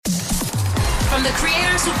From the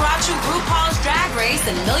creators who brought you RuPaul's Drag Race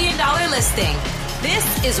and Million Dollar Listing,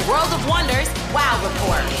 this is World of Wonders Wow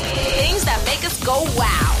Report. Things that make us go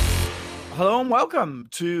wow. Hello and welcome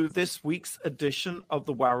to this week's edition of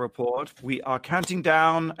the Wow Report. We are counting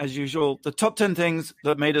down, as usual, the top 10 things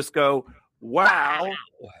that made us go wow,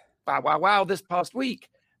 wow, wow, wow this past week.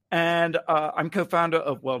 And I'm co-founder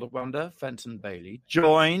of World of Wonder, Fenton Bailey,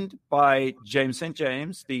 joined by James St.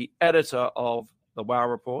 James, the editor of the Wow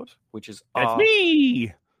Report, which is That's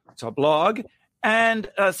me. It's our blog.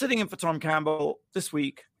 And sitting in for Tom Campbell this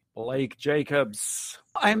week, Blake Jacobs.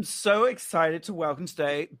 I'm so excited to welcome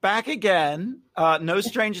today, back again, no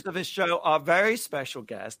stranger to this show, our very special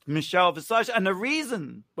guest, Michelle Visage. And the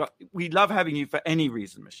reason, well, we love having you for any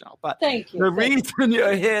reason, Michelle, but thank you. The reason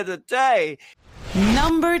you're here today,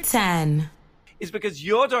 Number 10, is because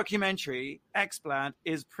your documentary, Explant,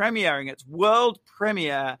 is premiering its world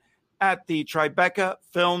premiere at the Tribeca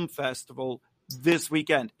Film Festival this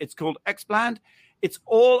weekend. It's called Explant. It's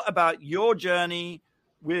all about your journey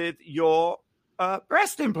with your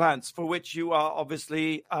breast implants, for which you are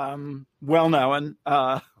obviously well known,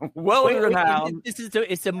 world-renowned.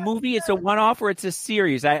 It's a movie. It's a one-off, or it's a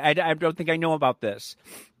series. I don't think I know about this.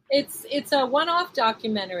 It's a one-off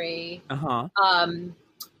documentary.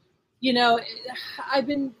 You know, I've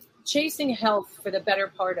been chasing health for the better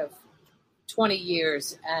part of 20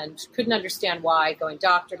 years and couldn't understand why, going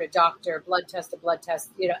doctor to doctor, blood test to blood test,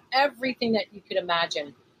 you know, everything that you could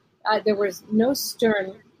imagine. There was no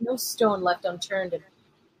stone left unturned. And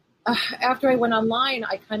after I went online,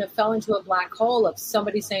 I kind of fell into a black hole of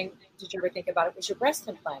somebody saying, did you ever think about it was your breast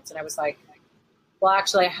implants? And I was like, well,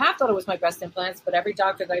 actually, I have thought it was my breast implants, but every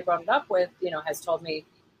doctor that I brought it up with, you know, has told me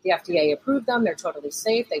the FDA approved them. They're totally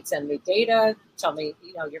safe. They'd send me data, tell me,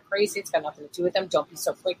 you know, you're crazy. It's got nothing to do with them. Don't be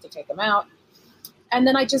so quick to take them out. And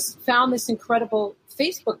then I just found this incredible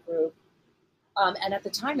Facebook group. And at the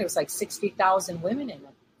time, there was like 60,000 women in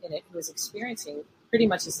it who was experiencing pretty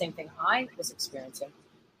much the same thing I was experiencing,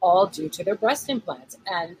 all due to their breast implants.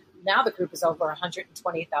 And now the group is over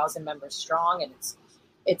 120,000 members strong, and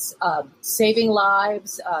it's saving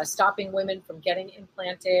lives, stopping women from getting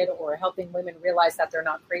implanted, or helping women realize that they're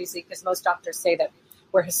not crazy. Because most doctors say that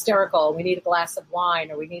we're hysterical, we need a glass of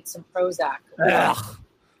wine, or we need some Prozac,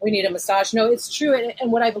 we need a massage. No, it's true.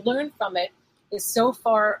 And what I've learned from it is so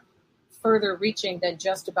far further reaching than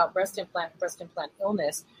just about breast implant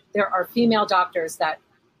illness. There are female doctors that,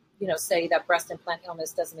 you know, say that breast implant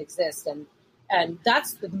illness doesn't exist. And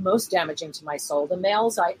that's the most damaging to my soul. The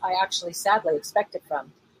males, I actually sadly expect it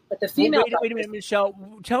from. But the female wait a minute, Michelle.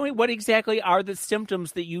 Tell me, what exactly are the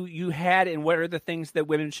symptoms that you had, and what are the things that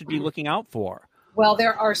women should be looking out for? Well,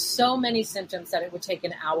 there are so many symptoms that it would take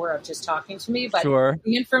an hour of just talking to me. But Sure.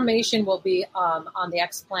 The information will be on the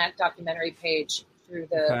Explant documentary page through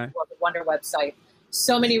the Wonder website.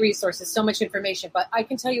 So many resources, so much information. But I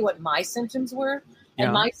can tell you what my symptoms were. Yeah.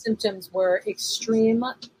 And my symptoms were extreme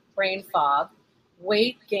brain fog,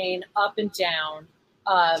 weight gain up and down,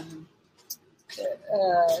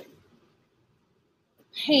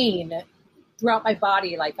 pain throughout my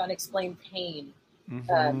body, like unexplained pain.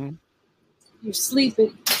 You sleep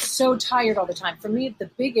so tired all the time. For me, the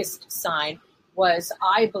biggest sign was,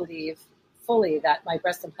 I believe fully, that my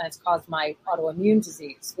breast implants caused my autoimmune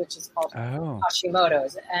disease, which is called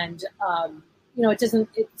Hashimoto's. And, you know, it's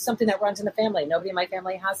something that runs in the family. Nobody in my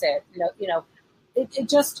family has it. It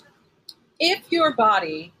just, if your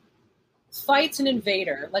body fights an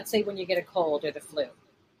invader, let's say when you get a cold or the flu,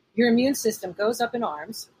 your immune system goes up in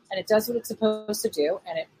arms and it does what it's supposed to do,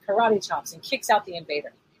 and it karate chops and kicks out the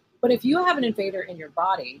invader. But if you have an invader in your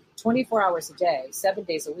body 24 hours a day, 7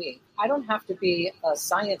 days a week, I don't have to be a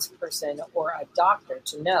science person or a doctor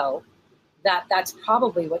to know that that's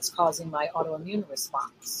probably what's causing my autoimmune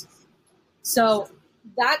response. So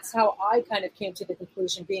that's how I kind of came to the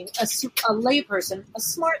conclusion, being a layperson, a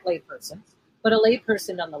smart layperson, but a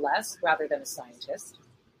layperson nonetheless, rather than a scientist,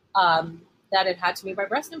 that it had to be my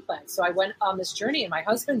breast implants. So I went on this journey, and my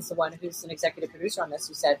husband's the one who's an executive producer on this,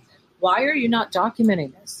 who said, why are you not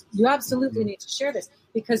documenting this? You absolutely need to share this,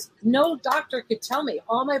 because no doctor could tell me.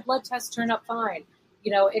 All my blood tests turn up fine,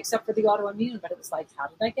 you know, except for the autoimmune. But it was like, how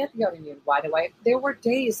did I get the autoimmune? Why do I? There were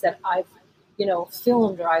days that I've, you know,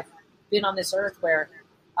 filmed, or I've been on this earth where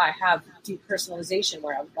I have depersonalization,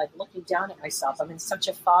 where I'm like looking down at myself. I'm in such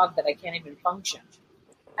a fog that I can't even function.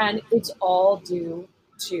 And it's all due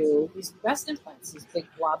to these breast implants, these big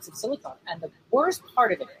blobs of silicone. And the worst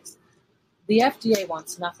part of it is, the FDA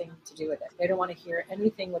wants nothing to do with it. They don't want to hear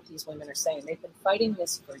anything what these women are saying. They've been fighting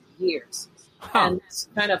this for years. And it's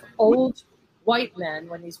kind of old white men,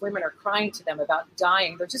 when these women are crying to them about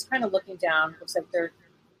dying, they're just kind of looking down. Looks like they're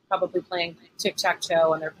probably playing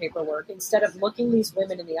tic-tac-toe on their paperwork instead of looking these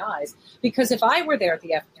women in the eyes. Because if I were there at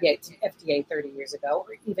the FDA 30 years ago,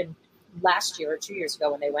 or even last year or 2 years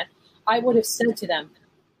ago when they went, I would have said to them,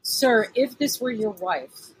 sir, if this were your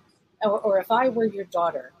wife, or if I were your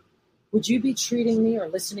daughter, would you be treating me or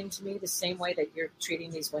listening to me the same way that you're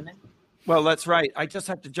treating these women? Well, that's right. I just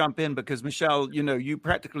have to jump in because, Michelle,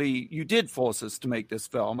 you did force us to make this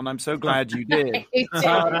film, and I'm so glad you did. Because,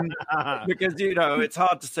 it's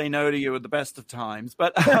hard to say no to you at the best of times.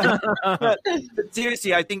 But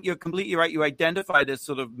seriously, I think you're completely right. You identify this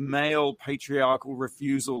sort of male patriarchal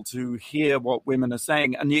refusal to hear what women are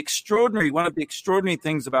saying. And one of the extraordinary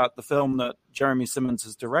things about the film that Jeremy Simmons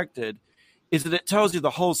has directed is that it tells you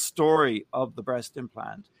the whole story of the breast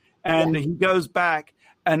implant. And he goes back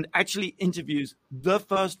and actually interviews the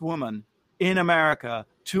first woman in America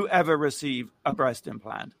to ever receive a breast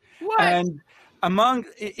implant. What? And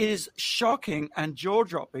it is shocking and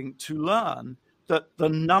jaw-dropping to learn that the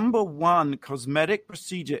number one cosmetic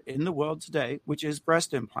procedure in the world today, which is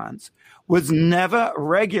breast implants, was never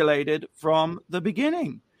regulated from the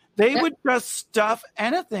beginning. They would just stuff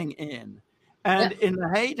anything in. And in the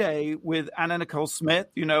heyday with Anna Nicole Smith,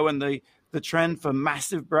 and the trend for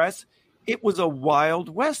massive breasts, it was a wild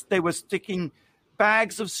west. They were sticking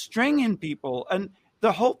bags of string in people, and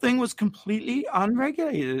the whole thing was completely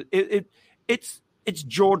unregulated. It's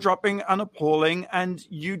jaw-dropping and appalling, and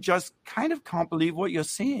you just kind of can't believe what you're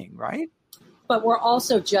seeing, right? But we're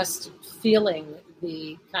also just feeling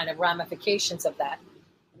the kind of ramifications of that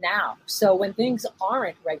now. So when things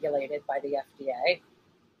aren't regulated by the FDA,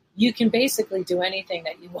 you can basically do anything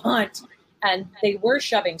that you want. And they were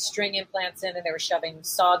shoving string implants in, and they were shoving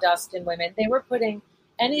sawdust in women. They were putting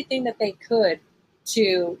anything that they could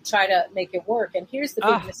to try to make it work. And here's the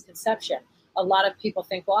big misconception. A lot of people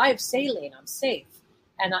think, well, I have saline, I'm safe.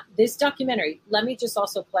 And this documentary, let me just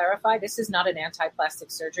also clarify, this is not an anti-plastic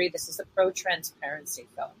surgery. This is a pro-transparency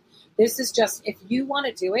film. This is just, if you want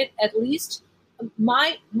to do it, at least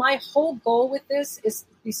my whole goal with this is,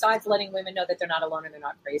 besides letting women know that they're not alone and they're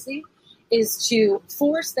not crazy, is to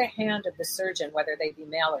force the hand of the surgeon, whether they be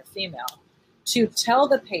male or female, to tell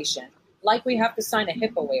the patient, like we have to sign a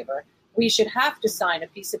HIPAA waiver, we should have to sign a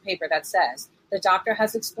piece of paper that says, the doctor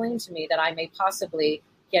has explained to me that I may possibly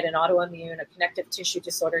get an autoimmune, a connective tissue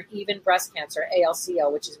disorder, even breast cancer,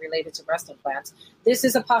 ALCO, which is related to breast implants. This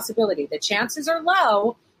is a possibility. The chances are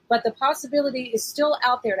low, but the possibility is still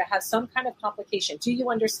out there to have some kind of complication. Do you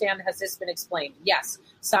understand? Has this been explained? Yes.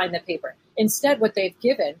 Sign the paper. Instead, what they've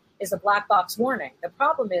given is a black box warning. The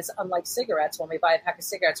problem is, unlike cigarettes, when we buy a pack of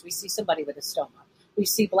cigarettes, we see somebody with a stoma. We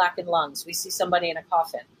see blackened lungs. We see somebody in a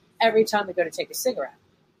coffin every time we go to take a cigarette.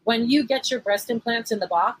 When you get your breast implants in the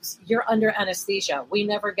box, you're under anesthesia. We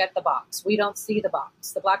never get the box. We don't see the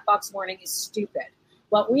box. The black box warning is stupid.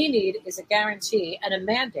 What we need is a guarantee and a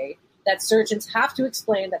mandate that surgeons have to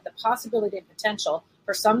explain that the possibility and potential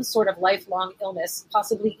for some sort of lifelong illness,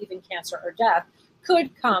 possibly even cancer or death,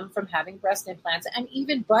 could come from having breast implants and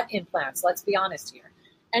even butt implants. Let's be honest here.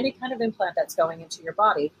 Any kind of implant that's going into your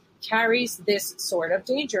body carries this sort of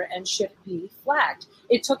danger and should be flagged.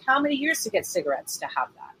 It took how many years to get cigarettes to have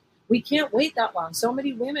that? We can't wait that long. So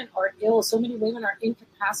many women are ill. So many women are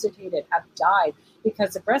incapacitated, have died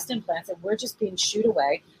because of breast implants, and we're just being shooed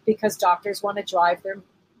away because doctors want to drive their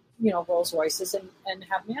Rolls Royces and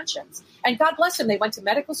have mansions. And God bless them. They went to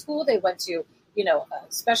medical school. They went to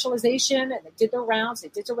specialization, and they did their rounds, they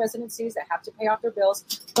did their residencies, they have to pay off their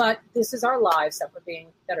bills. But this is our lives that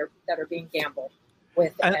are being gambled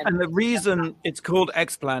with. And the reason it's called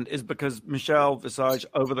explant is because Michelle Visage,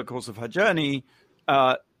 over the course of her journey,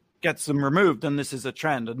 gets them removed, and this is a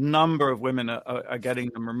trend. A number of women are getting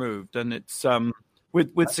them removed, and it's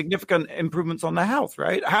with significant improvements on their health.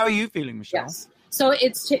 Right? How are you feeling, Michelle? Yes. So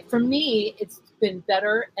for me, it's been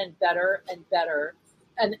better and better and better.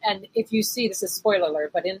 And if you see, this is spoiler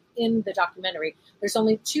alert, but in the documentary, there's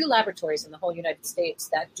only 2 laboratories in the whole United States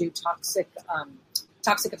that do toxic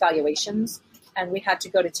evaluations. And we had to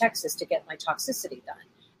go to Texas to get my toxicity done.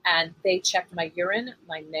 And they checked my urine,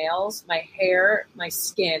 my nails, my hair, my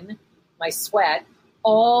skin, my sweat,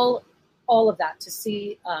 all of that to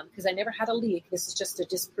see, because I never had a leak. This is just to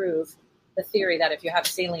disprove the theory that if you have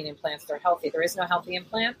saline implants, they're healthy. There is no healthy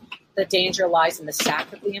implant. The danger lies in the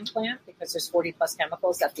sac of the implant because there's 40 plus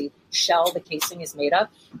chemicals that the shell, the casing is made of.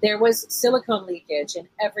 There was silicone leakage in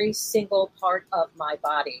every single part of my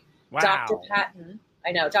body. Wow. Dr.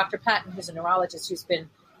 Patton, who's a neurologist who's been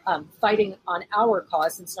fighting on our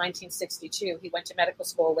cause since 1962. He went to medical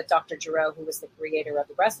school with Dr. Giroux, who was the creator of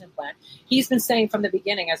the breast implant. He's been saying from the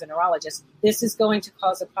beginning as a neurologist, this is going to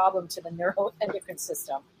cause a problem to the neuroendocrine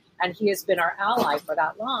system. and he has been our ally for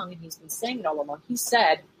that long, and he's been saying it all along. He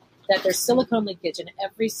said that there's silicone leakage in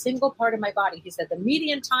every single part of my body. He said the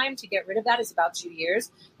median time to get rid of that is about 2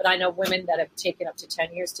 years, but I know women that have taken up to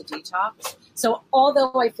 10 years to detox. So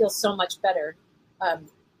although I feel so much better,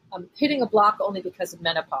 I'm hitting a block only because of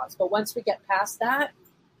menopause. But once we get past that,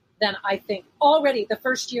 then I think already the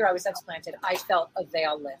first year I was explanted, I felt a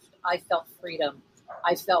veil lift. I felt freedom.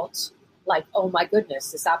 I felt like, oh my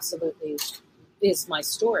goodness, this absolutely is my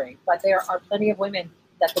story. But there are plenty of women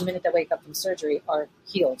that the minute they wake up from surgery are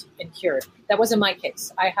healed and cured. That wasn't my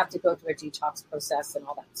case. I have to go through a detox process and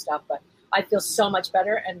all that stuff, but I feel so much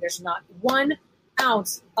better, and there's not 1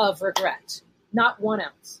 ounce of regret. Not 1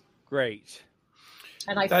 ounce. Great.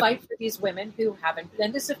 And I fight for these women who haven't,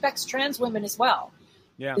 and this affects trans women as well.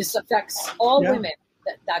 Yeah. This affects all women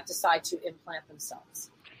that decide to implant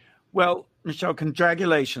themselves. Well, Michelle,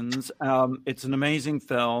 congratulations. It's an amazing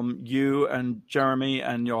film. You and Jeremy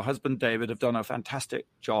and your husband, David, have done a fantastic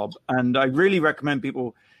job. And I really recommend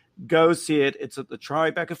people go see it. It's at the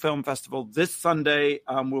Tribeca Film Festival this Sunday.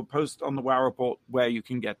 We'll post on the WOW Report where you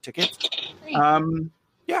can get tickets.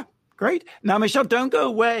 Yeah, great. Now, Michelle, don't go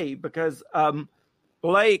away, because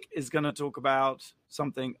Blake is going to talk about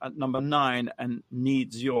something at number 9 and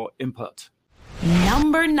needs your input.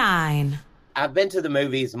 Number 9. I've been to the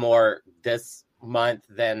movies more this month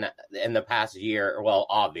than in the past year. Well,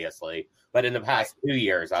 obviously, but in the past 2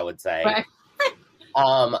 years, I would say. Right.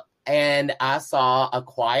 And I saw A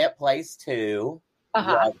Quiet Place 2.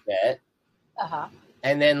 Loved it.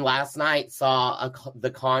 And then last night saw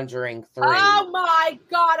The Conjuring 3. Oh my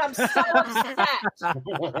God, I'm so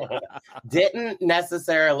upset. Didn't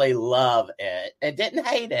necessarily love it. I didn't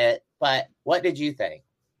hate it, but what did you think?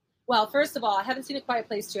 Well, first of all, I haven't seen A Quiet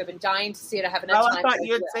Place 2. I've been dying to see it. I haven't had time. I thought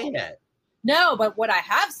you had seen it. No, but what I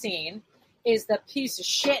have seen is the piece of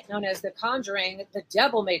shit known as The Conjuring. The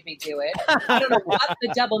devil made me do it. I don't know what the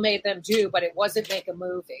devil made them do, but it wasn't make a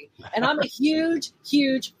movie. And I'm a huge,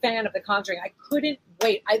 huge fan of The Conjuring. I couldn't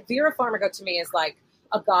wait. Vera Farmiga to me is like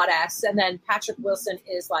a goddess. And then Patrick Wilson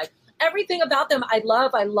is like, everything about them I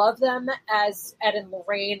love. I love them as Ed and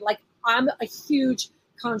Lorraine. Like, I'm a huge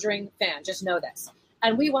Conjuring fan. Just know this.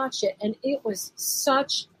 And we watched it, and it was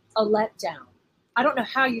such a letdown. I don't know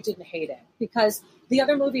how you didn't hate it, because the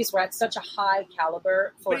other movies were at such a high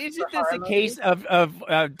caliber. But isn't this a case of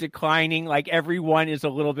declining? Like, everyone is a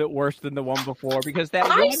little bit worse than the one before, because that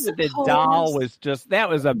one with the doll was just, that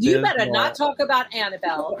was a You better not talk about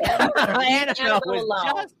Annabelle. Annabelle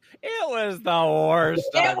was just, it was the worst.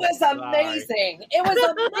 It was amazing. It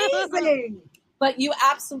was amazing. But you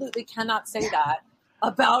absolutely cannot say that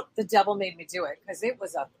about The Devil Made Me Do It, because it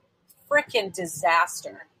was a freaking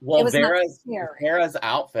disaster. Well, Vera's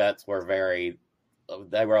outfits were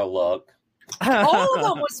they were a look. All of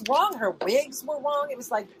them was wrong. Her wigs were wrong. It was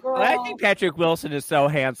like, girl. Well, I think Patrick Wilson is so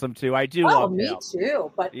handsome too. I do love him. Me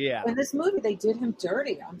too. But in this movie, they did him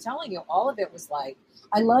dirty. I'm telling you, all of it was like,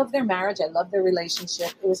 I love their marriage. I love their relationship.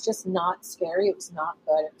 It was just not scary. It was not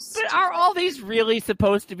good. But are all these really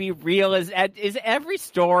supposed to be real? Is every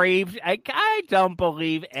story? I don't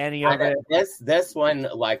believe any of it. This one,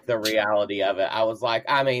 like the reality of it, I was like,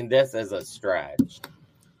 I mean, this is a stretch.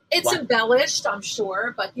 It's embellished, I'm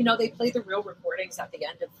sure, but they play the real recordings at the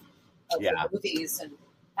end of the movies,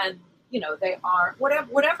 and they are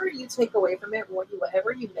whatever you take away from it,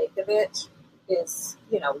 whatever you make of it is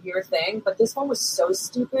your thing. But this one was so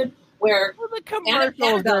stupid. Where the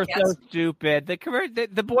commercials are so stupid.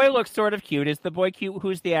 The boy looks sort of cute. Is the boy cute?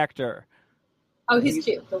 Who's the actor? Oh, he's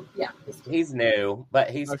cute. Yeah, he's new, but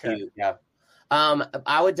he's cute. Yeah.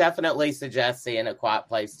 I would definitely suggest seeing A Quiet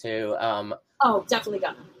Place 2. Definitely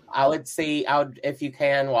gonna. I would if you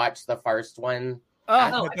can, watch the first one.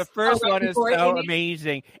 The first one is so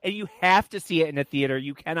amazing, and you have to see it in a theater.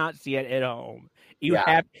 You cannot see it at home. You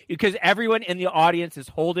have, because everyone in the audience is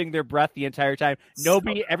holding their breath the entire time.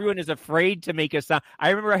 Everyone is afraid to make a sound.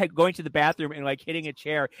 I remember going to the bathroom and like hitting a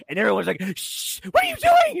chair, and everyone was like, "Shh, what are you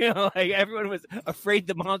doing?" Like everyone was afraid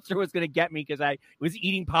the monster was going to get me because I was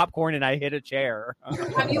eating popcorn and I hit a chair.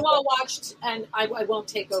 Have you all watched? And I won't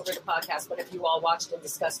take over the podcast, but have you all watched and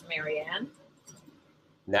discussed Marianne?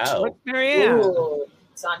 No. What's Marianne? Ooh,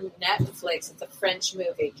 it's on Netflix. It's a French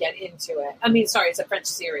movie. Get into it. I mean, sorry, it's a French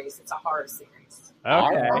series. It's a horror series.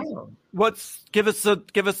 Okay. Give us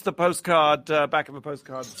the postcard, back of a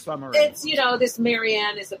postcard summary. It's this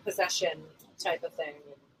Marianne is a possession type of thing.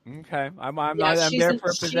 Okay, I'm there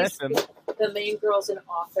for a possession. The main girl's an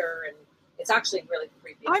author, and it's actually really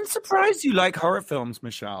creepy. I'm surprised you like horror films,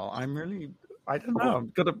 Michelle. I don't know.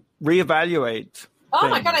 I'm gonna reevaluate. Oh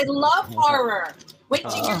my God, I love horror. Wait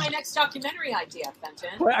to hear my next documentary idea, Fenton.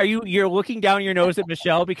 What, you're looking down your nose at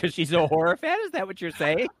Michelle because she's a horror fan? Is that what you're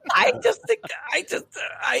saying? I just think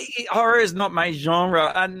horror is not my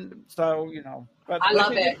genre, and so But I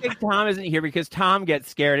love it. I think Tom isn't here because Tom gets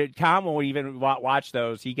scared. Tom won't even watch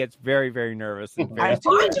those. He gets very, very nervous. And very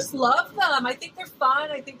I just love them. I think they're fun.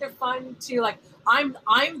 I think they're fun to I'm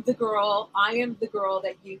the girl. I am the girl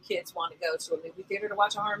that you kids want to go to a movie theater to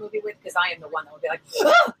watch a horror movie with, because I am the one that would be like,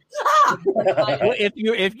 Well,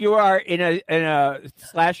 if you are in a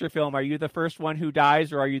slasher film, are you the first one who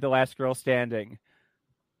dies, or are you the last girl standing?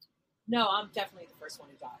 No, I'm definitely the first one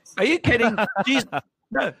who dies. Are you kidding?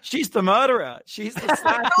 She's the murderer. She's the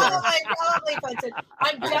slasher. Probably, Fenton.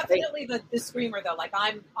 I'm definitely the screamer though. Like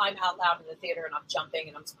I'm out loud in the theater and I'm jumping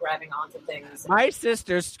and I'm grabbing onto things. My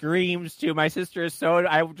sister screams too. My sister is so,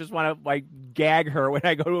 I just want to gag her when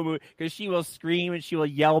I go to a movie, because she will scream and she will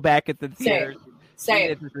yell back at the theater. Say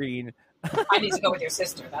it. At the screen. I need to go with your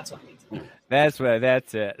sister. That's what I need to do.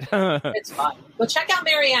 That's it. It's fun. Well, check out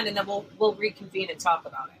Marianne and then we'll reconvene and talk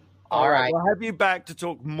about it. All right. We'll have you back to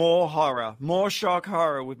talk more horror, more shock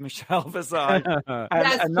horror with Michelle Visage. And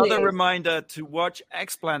yes, another please. Reminder to watch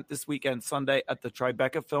Explant this weekend, Sunday, at the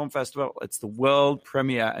Tribeca Film Festival. It's the world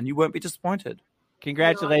premiere, and you won't be disappointed.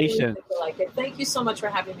 Congratulations. No, I really like it. Thank you so much for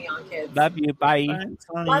having me on, kids. Love you. Bye. Thanks,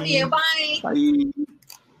 Love you. Bye. Bye.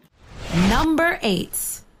 Number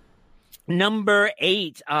 8. Number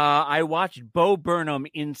 8. I watched Bo Burnham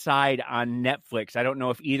Inside on Netflix. I don't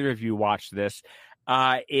know if either of you watched this.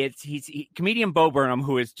 He's comedian Bo Burnham,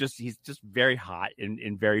 who is he's just very hot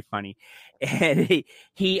and very funny, and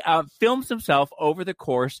he films himself over the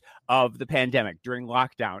course of the pandemic during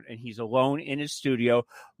lockdown, and he's alone in his studio,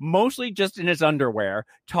 mostly just in his underwear,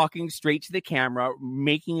 talking straight to the camera,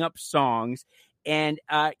 making up songs. And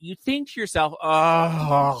you think to yourself,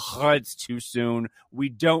 oh, it's too soon. We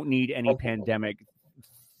don't need any pandemic.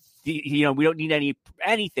 We don't need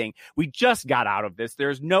anything. We just got out of this.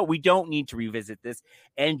 We don't need to revisit this.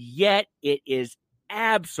 And yet it is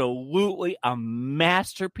absolutely a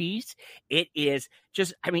masterpiece. It is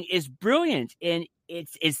just, it's brilliant, and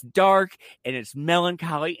it's dark, and it's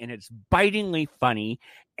melancholy, and it's bitingly funny.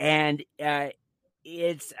 And,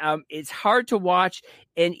 it's hard to watch,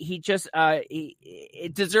 and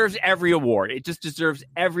it deserves every award. It just deserves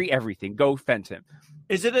everything. Go Fenton.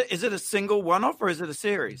 Is it a single one-off, or is it a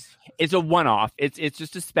series? It's a one-off. It's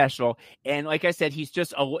just a special. And like I said, he's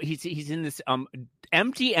in this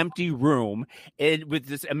empty room with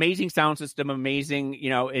this amazing sound system, amazing,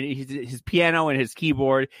 his piano and his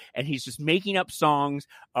keyboard, and he's just making up songs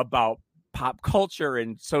about pop culture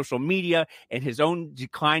and social media and his own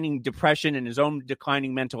declining depression and his own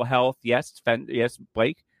declining mental health. Yes,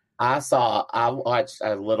 Blake? I watched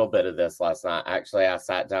a little bit of this last night. Actually, I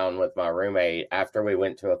sat down with my roommate after we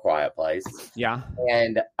went to A Quiet Place. Yeah.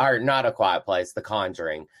 Or not A Quiet Place, The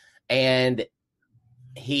Conjuring. And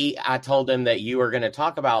I told him that you were going to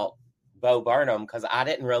talk about Bo Burnham, because I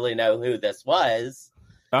didn't really know who this was.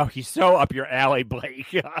 Oh, he's so up your alley,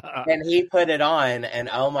 Blake. And he put it on, and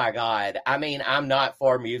oh my God. I'm not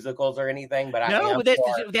for musicals or anything, but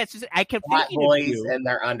that's just, I kept hot thinking boys of you. in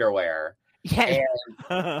their underwear. Yeah.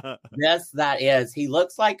 And he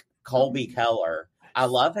looks like Colby Keller. I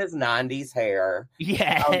love his 90s hair.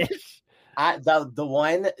 Yes. The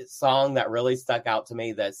one song that really stuck out to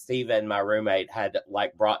me that Steven, my roommate, had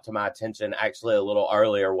brought to my attention actually a little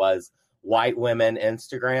earlier was White Women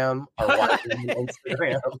Instagram, or White Women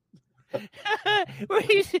Instagram.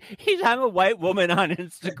 I'm a white woman on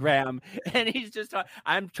Instagram, and he's just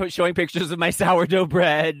I'm showing pictures of my sourdough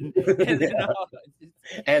bread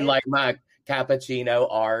and my cappuccino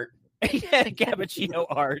art. Yeah, cappuccino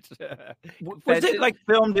art. Was it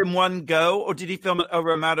filmed in one go, or did he film it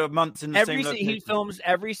over a matter of months in the same location? He films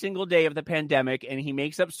every single day of the pandemic, and he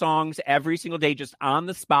makes up songs every single day just on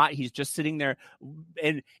the spot. He's just sitting there,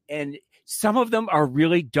 and some of them are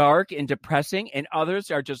really dark and depressing, and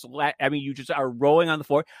others are just, you just are rolling on the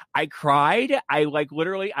floor. I cried. I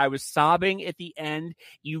was sobbing at the end.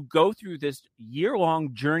 You go through this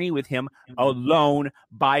year-long journey with him alone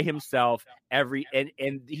by himself. And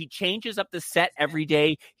he changes up the set every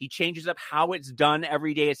day. He changes up how it's done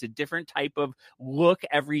every day. It's a different type of look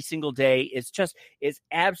every single day. It's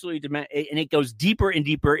absolutely and it goes deeper and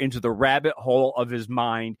deeper into the rabbit hole of his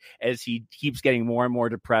mind as he keeps getting more and more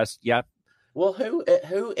depressed. Yep. Well,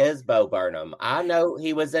 who is Bo Burnham? I know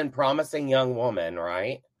he was in Promising Young Woman,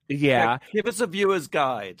 right? Yeah. Give us a viewer's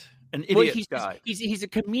guide. an idiot guy. He's a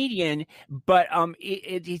comedian, but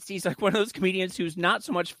he's like one of those comedians who's not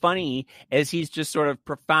so much funny as he's just sort of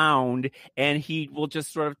profound, and he will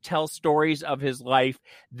just sort of tell stories of his life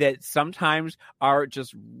that sometimes are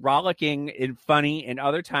just rollicking and funny, and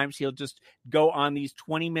other times he'll just go on these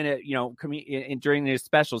 20-minute, during his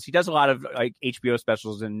specials. He does a lot of like HBO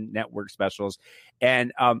specials and network specials,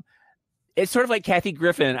 and it's sort of like Kathy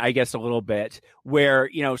Griffin, I guess, a little bit, where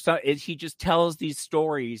he just tells these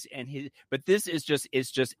stories, but this is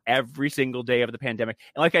just every single day of the pandemic.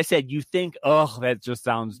 And like I said, you think, oh, that just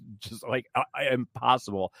sounds just like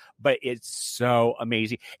impossible, but it's so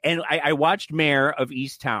amazing. And I watched Mayor of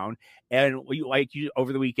Easttown, and you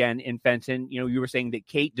over the weekend in Fenton, you were saying that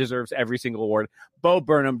Kate deserves every single award. Bo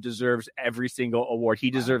Burnham deserves every single award.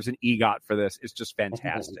 He deserves an EGOT for this. It's just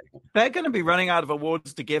fantastic. They're going to be running out of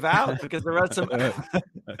awards to give out because there are some.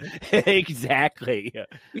 Exactly.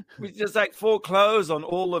 We just like foreclose on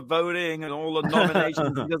all the voting and all the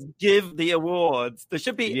nominations and just give the awards. There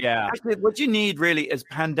should be. Actually, what you need really is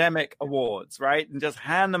pandemic awards, right? And just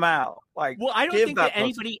hand them out. I don't think that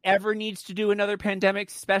anybody ever needs to do another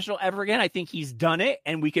pandemic special ever again. I think he's done it,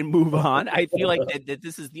 and we can move on. I feel like that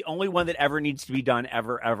this is the only one that ever needs to be done,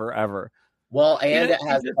 ever. Well, and it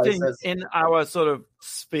has places in our sort of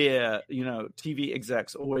sphere. TV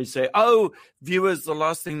execs always say, "Oh, viewers, the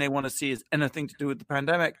last thing they want to see is anything to do with the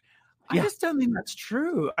pandemic." I just don't think that's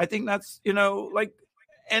true. I think that's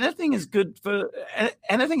anything is good for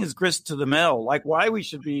anything is grist to the mill. Like why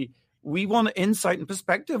we want insight and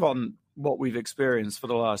perspective on what we've experienced for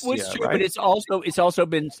the last year. True, right? But it's also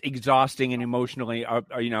been exhausting and emotionally.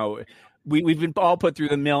 We've been all put through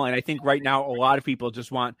the mill, and I think right now a lot of people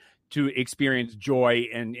just want to experience joy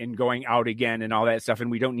and going out again and all that stuff,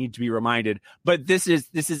 and we don't need to be reminded. But this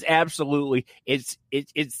is absolutely it's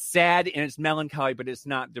sad and it's melancholy, but it's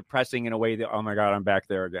not depressing in a way that, oh my God, I'm back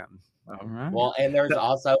there again. All right. Well, and there's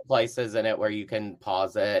also places in it where you can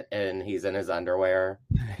pause it, and he's in his underwear.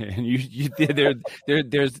 And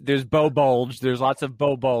there's Bo Bulge. There's lots of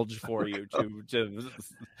Bo Bulge for you to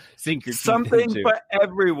sink your teeth something into. For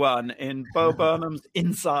everyone in Bo Burnham's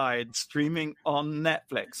Inside, streaming on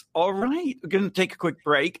Netflix. All right, we're going to take a quick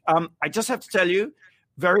break. I just have to tell you,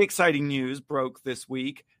 very exciting news broke this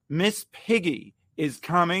week. Miss Piggy is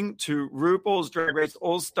coming to RuPaul's Drag Race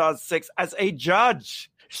All-Stars 6 as a judge.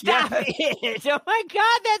 Stop it! Oh my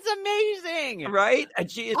God, that's amazing! Right? And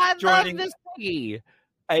she is joining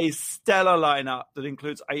a stellar lineup that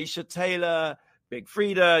includes Aisha Taylor, Big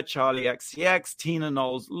Frida, Charlie XCX, Tina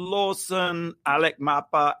Knowles-Lawson, Alec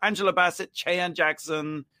Mapa, Angela Bassett, Cheyenne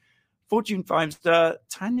Jackson, Fortune Feimster,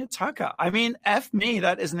 Tanya Tucker. I mean, F me,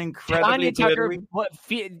 that is an incredibly Tanya Tucker.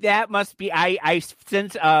 That must be. I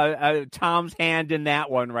sense Tom's hand in that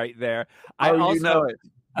one right there. You know it.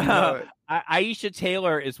 Aisha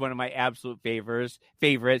Taylor is one of my absolute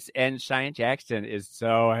favorites, and Cheyenne Jackson is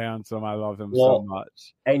so handsome. I love him so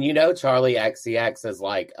much. And Charlie XCX is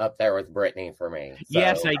like up there with Britney for me. So.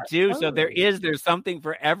 Yes, I do. So there's something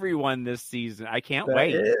for everyone this season. I can't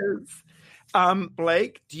wait.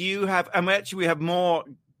 Blake, do you have? We have more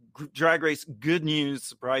Drag Race good news,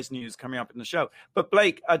 surprise news coming up in the show. But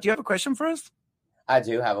Blake, do you have a question for us? I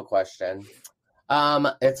do have a question.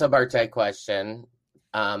 It's a birthday question.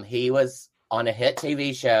 He was on a hit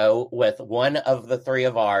TV show with one of the three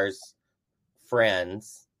of ours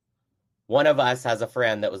friends. One of us has a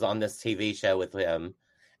friend that was on this TV show with him,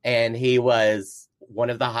 and he was one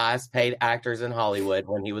of the highest paid actors in Hollywood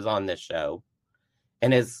when he was on this show.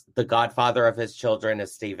 And the godfather of his children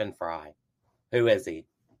is Stephen Fry. Who is he?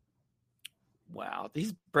 Wow,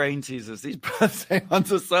 these brain teasers, these birthday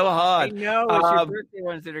ones are so hard. I know, it's your birthday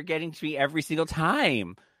ones that are getting to me every single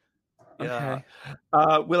time. Yeah.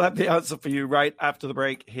 Okay. We'll have the answer for you right after the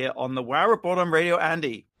break here on the Wow Report on Radio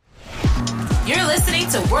Andy. You're listening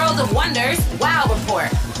to World of Wonders Wow Report.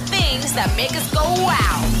 Things that make us go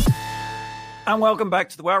wow. And welcome back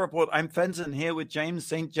to the Wow Report. I'm Fenton here with James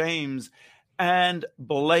St. James and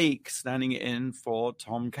Blake standing in for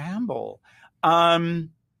Tom Campbell.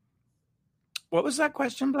 What was that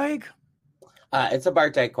question, Blake? It's a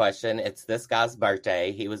birthday question. It's this guy's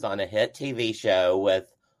birthday. He was on a hit TV show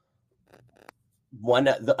with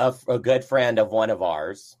a good friend of one of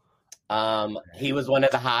ours. He was one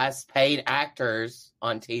of the highest paid actors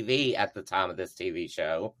on TV at the time of this TV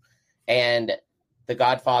show. And the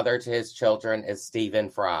godfather to his children is Stephen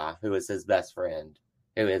Fry, who is his best friend.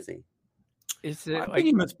 Who is he? I think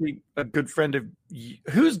he must be a good friend of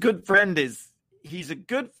whose good friend is. He's a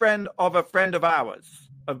good friend of a friend of ours,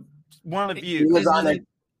 of one of you.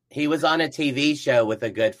 He was on a TV show with a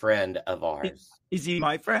good friend of ours. Is he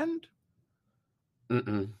my friend?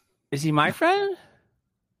 Mm-mm. Is he my friend?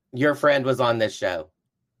 Your friend was on this show.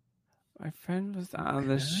 My friend was on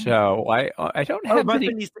the show. I don't have any.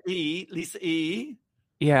 Lisa E.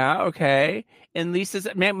 Yeah, okay. And Lisa's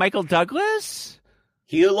Michael Douglas?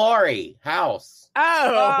 Hugh Laurie, House.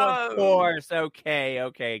 Oh, of course.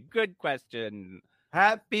 Okay. Good question.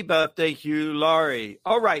 Happy birthday, Hugh Laurie.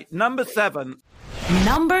 All right, number 7.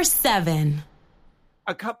 Number 7.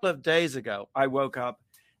 A couple of days ago, I woke up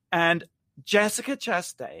and Jessica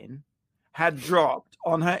Chastain had dropped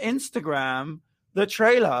on her Instagram the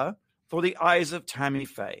trailer for The Eyes of Tammy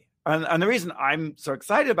Faye. And the reason I'm so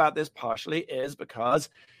excited about this partially is because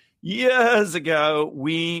years ago,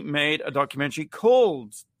 we made a documentary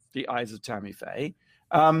called The Eyes of Tammy Faye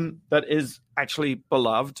that is actually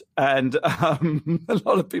beloved. And a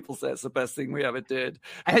lot of people say it's the best thing we ever did.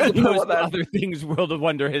 As opposed to other things World of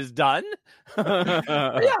Wonder has done.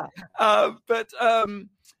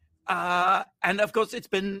 And of course, it's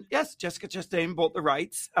been, Jessica Chastain bought the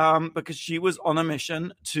rights because she was on a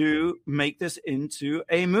mission to make this into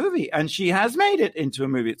a movie. And she has made it into a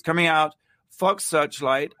movie. It's coming out Fox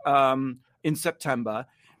Searchlight in September.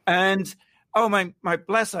 And oh, my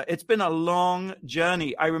bless her, it's been a long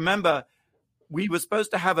journey. I remember we were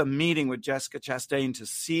supposed to have a meeting with Jessica Chastain to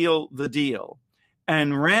seal the deal.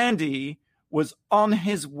 And Randy was on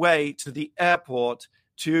his way to the airport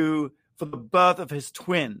for the birth of his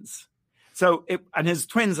twins. And his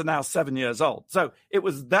twins are now 7 years old. So it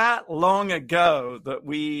was that long ago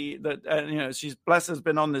that she's blessed has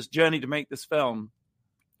been on this journey to make this film.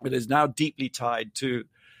 It is now deeply tied to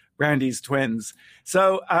Randy's twins.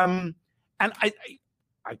 So, and I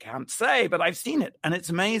can't say, but I've seen it and it's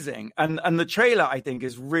amazing. And the trailer, I think,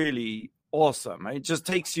 is really awesome. It just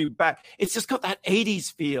takes you back. It's just got that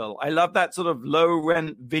 80s feel. I love that sort of low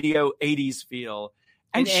rent video 80s feel.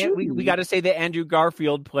 And we got to say that Andrew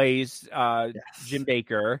Garfield plays Jim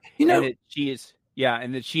Baker. You know,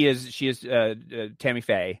 and that she is Tammy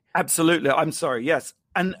Faye. Absolutely. I'm sorry. Yes.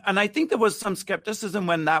 And I think there was some skepticism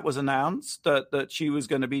when that was announced that she was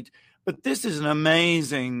going to be, but this is an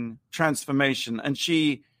amazing transformation. And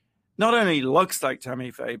she not only looks like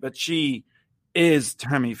Tammy Faye, but she is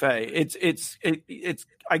Tammy Faye. It's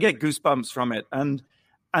I get goosebumps from it. And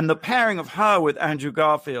the pairing of her with Andrew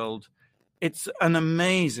Garfield, it's an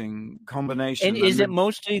amazing combination. And is it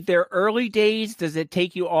mostly their early days? Does it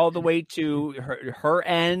take you all the way to her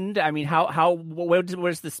end? I mean, what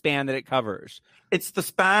is the span that it covers? It's the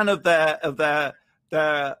span of their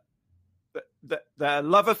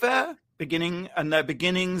love affair beginning and their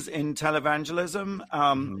beginnings in televangelism.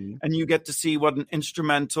 And you get to see what an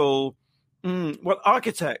instrumental, what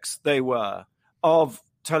architects they were of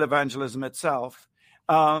televangelism itself.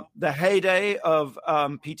 The heyday of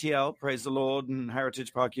PTL, Praise the Lord, and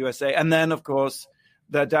Heritage Park USA, and then of course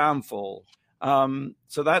their downfall.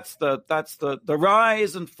 So that's the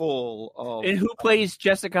rise and fall of. And who plays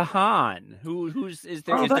Jessica Hahn? Is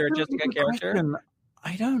there a Jessica character? Question.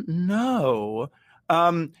 I don't know.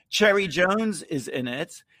 Cherry Jones is in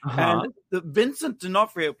it, and Vincent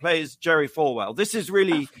D'Onofrio plays Jerry Falwell. This is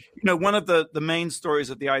really, one of the main stories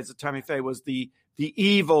of The Eyes of Tammy Faye was the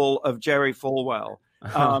evil of Jerry Falwell.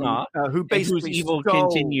 Who basically whose evil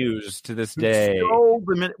continues to this day.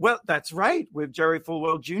 Well, that's right, with Jerry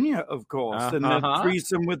Falwell Jr., of course, and the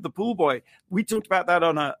threesome with the pool boy. We talked about that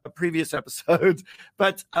on a previous episode.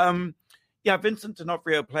 But Vincent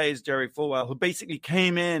D'Onofrio plays Jerry Falwell, who basically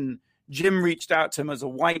came in. Jim reached out to him as a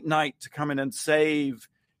white knight to come in and save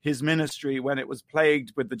his ministry when it was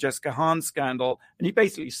plagued with the Jessica Hahn scandal, and he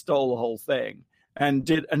basically stole the whole thing and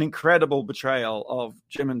did an incredible betrayal of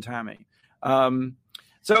Jim and Tammy.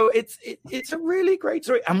 So it's a really great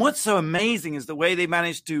story. And what's so amazing is the way they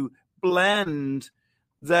managed to blend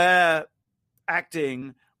their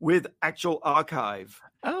acting with actual archive.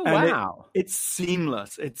 Oh, wow. It's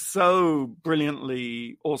seamless. It's so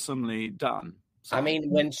brilliantly, awesomely done. So. I mean,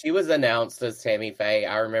 when she was announced as Tammy Faye,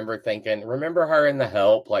 I remember her in The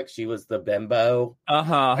Help, like she was the bimbo.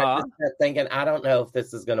 I just kept thinking, I don't know if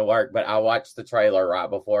this is going to work, but I watched the trailer right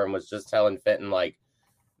before and was just telling Fenton, like,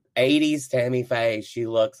 80s Tammy Faye, she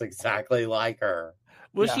looks exactly like her.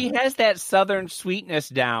 Well, she has that Southern sweetness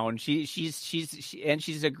down.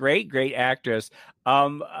 She's a great actress.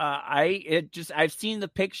 I've seen the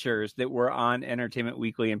pictures that were on Entertainment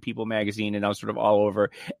Weekly and People Magazine and sort of all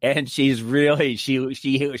over, and she's really she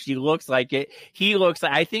looks like it. He looks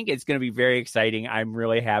like. I think it's going to be very exciting. I'm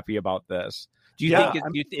really happy about this. Do you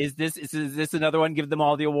think is this another one? Give them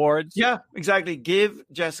all the awards? Yeah, exactly. Give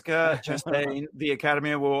Jessica Chastain the Academy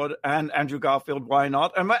Award and Andrew Garfield. Why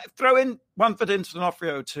not? And throw in one for Vincent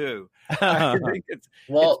D'Onofrio too. I think it's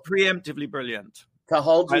preemptively brilliant. To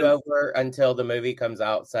hold you over until the movie comes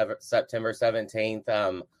out September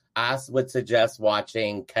 17th. I would suggest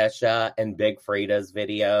watching Kesha and Big Frida's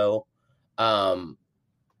video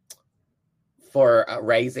for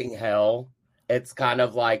Raising Hell. It's kind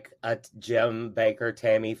of like a Jim Baker,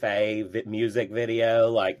 Tammy Faye music video.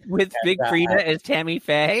 Like with Big Frida as Tammy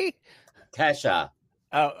Faye? Kesha.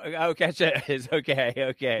 Oh, Kesha is okay.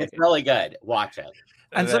 It's really good. Watch it.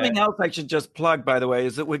 And something else I should just plug, by the way,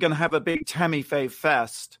 is that we're going to have a big Tammy Faye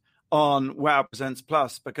fest on Wow Presents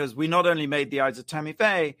Plus, because we not only made The Eyes of Tammy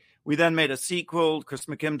Faye, we then made a sequel. Chris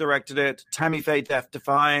McKim directed it, Tammy Faye Death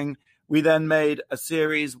Defying. We then made a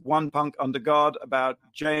series, One Punk Under God, about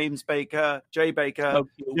Jay Baker.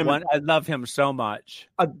 I love him so much.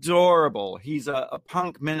 Adorable. He's a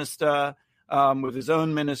punk minister with his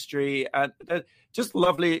own ministry. And just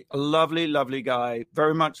lovely guy.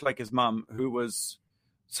 Very much like his mum, who was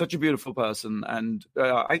such a beautiful person. And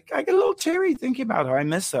I get a little teary thinking about her. I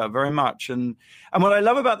miss her very much. And what I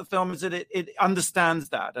love about the film is that it understands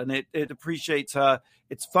that, and it appreciates her.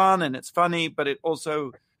 It's fun and it's funny, but it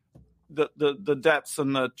also... The depths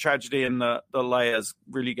and the tragedy and the layers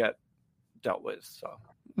really get dealt with. So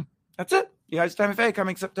that's it. The Eyes of Tammy Faye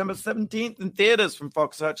coming September 17th in theaters from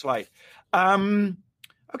Fox Searchlight. Okay,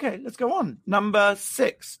 let's go on. Number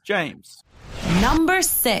 6, James. Number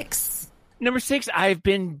 6. I've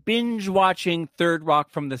been binge watching Third Rock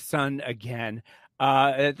from the Sun again.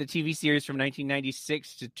 The TV series from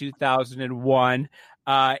 1996 to 2001.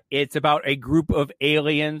 It's about a group of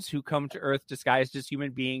aliens who come to Earth disguised as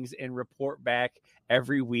human beings and report back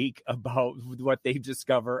every week about what they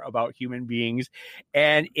discover about human beings.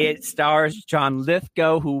 And it stars John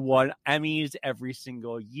Lithgow, who won Emmys every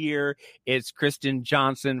single year. It's Kristen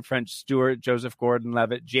Johnson, French Stewart, Joseph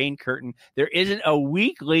Gordon-Levitt, Jane Curtin. There isn't a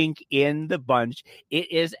weak link in the bunch.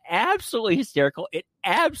 It is absolutely hysterical. It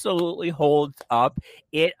absolutely holds up.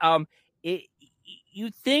 You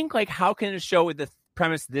think, like, how can a show with the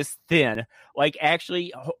premise this thin, like,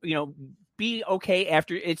 actually, be okay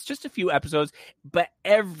after it's just a few episodes, but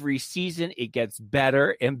every season it gets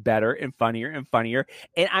better and better and funnier and funnier.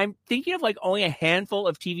 And I'm thinking of, like, only a handful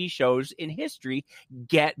of TV shows in history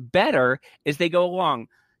get better as they go along.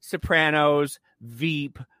 Sopranos,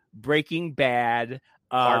 Veep, Breaking Bad,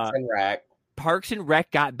 Parks and Rec. Parks and Rec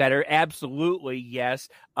got better. Absolutely. Yes.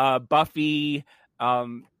 Buffy,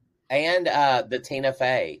 and the Tina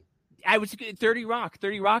Fey. I was 30 Rock.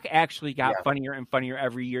 30 Rock actually got funnier and funnier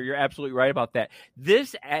every year. You're absolutely right about that.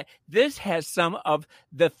 This has some of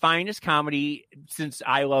the finest comedy since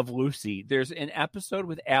I Love Lucy. There's an episode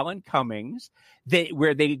with Alan Cummings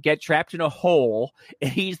where they get trapped in a hole, and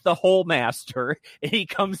he's the hole master, and he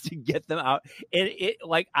comes to get them out. And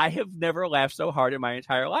I have never laughed so hard in my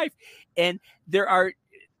entire life. And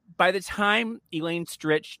by the time Elaine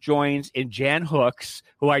Stritch joins, and Jan Hooks,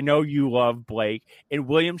 who I know you love, Blake, and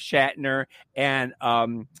William Shatner, and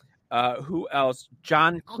who else?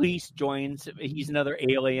 John Cleese joins. He's another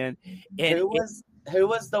alien. And who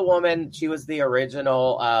was the woman? She was the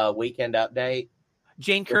original Weekend Update.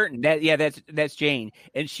 Jane Curtin. That's Jane,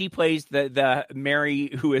 and she plays the Mary,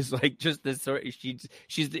 who is like just this sort.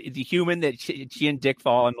 She's the human that she and Dick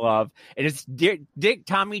fall in love, and it's Dick,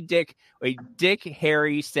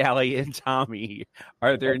 Harry, Sally, and Tommy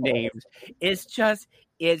are their names.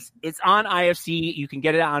 It's on IFC. You can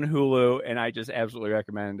get it on Hulu, and I just absolutely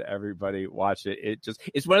recommend everybody watch it.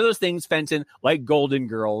 It's one of those things, Fenton, like Golden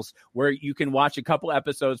Girls, where you can watch a couple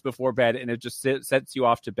episodes before bed, and it just sets you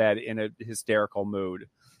off to bed in a hysterical mood.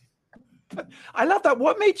 I love that.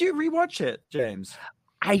 What made you rewatch it, James?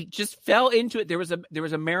 I just fell into it. There was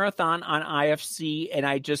a marathon on IFC, and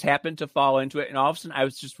I just happened to fall into it. And all of a sudden, I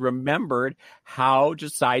was just remembered how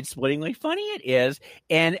just side-splittingly funny it is,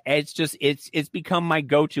 and it's become my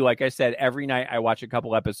go-to. Like I said, every night I watch a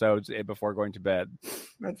couple episodes before going to bed.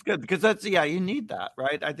 That's good, because you need that,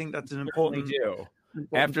 right? I think that's an important do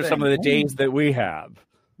after some of the days that we have.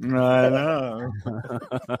 I know.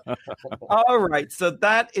 All right, so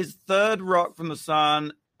that is Third Rock from the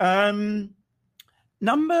Sun.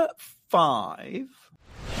 Number 5.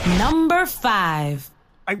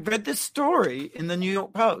 I read this story in the New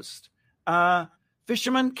York Post.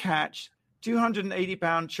 Fishermen catch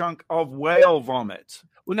 280-pound chunk of whale vomit.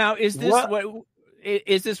 Well, now is this what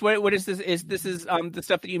is this? What is this? Is this the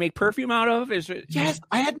stuff that you make perfume out of? Yes,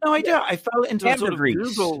 I had no idea. I fell into a sort of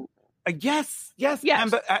Google. Yes.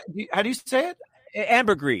 Amber, how do you say it?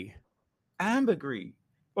 Ambergris.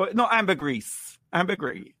 Or not ambergris.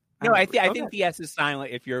 Ambergris. No, I think the S is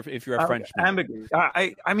silent if you're a Frenchman. Ambergris.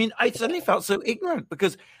 I mean, I suddenly felt so ignorant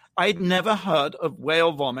because I'd never heard of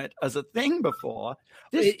whale vomit as a thing before.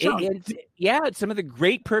 It's some of the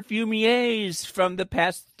great perfumiers from the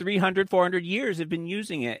past 300, 400 years have been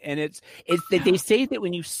using it. And it's that they say that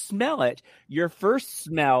when you smell it, your first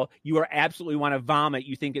smell, you are absolutely want to vomit.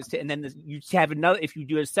 You think it's, and then you have another, if you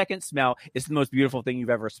do a second smell, it's the most beautiful thing you've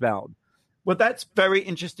ever smelled. Well, that's very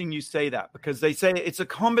interesting you say that, because they say it's a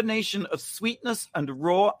combination of sweetness and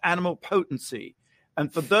raw animal potency.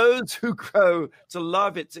 And for those who grow to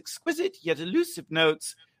love its exquisite yet elusive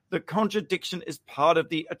notes, the contradiction is part of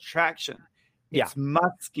the attraction. It's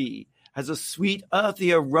musky, has a sweet,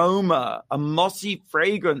 earthy aroma, a mossy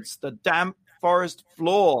fragrance, the damp forest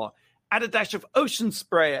floor, add a dash of ocean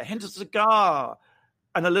spray, a hint of cigar,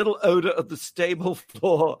 and a little odor of the stable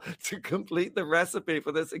floor to complete the recipe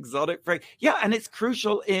for this exotic fragrance. Yeah, and it's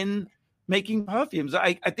crucial in making perfumes.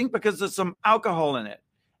 I think because there's some alcohol in it.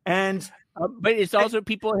 And but it's also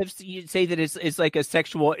people have say that it's like a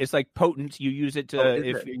sexual, it's like potent. You use it to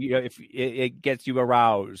if it gets you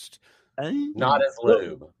aroused. Not as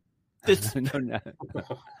lube. No.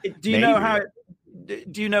 Do you know how?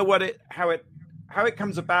 Do you know what how it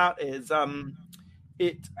comes about? Is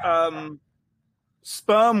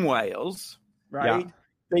sperm whales, right? Yeah.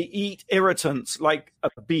 They eat irritants like a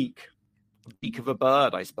beak of a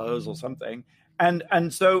bird, I suppose, or something,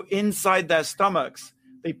 and so inside their stomachs,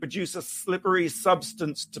 they produce a slippery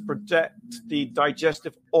substance to protect the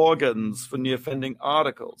digestive organs from the offending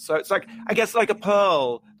articles. So it's like, I guess, like a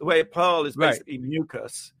pearl, the way a pearl is basically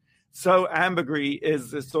mucus. So ambergris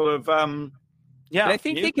is this sort of, But I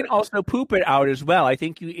think mucus. They can also poop it out as well. I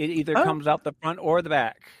think it either comes out the front or the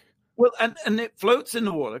back. Well, and it floats in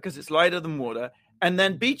the water because it's lighter than water. And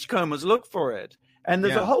then beachcombers look for it. And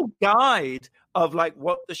there's a whole guide of like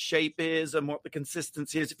what the shape is and what the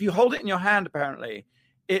consistency is. If you hold it in your hand, apparently,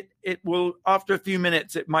 it will, after a few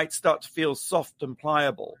minutes, it might start to feel soft and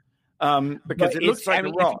pliable because it looks like a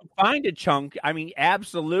rock. If you find a chunk, I mean,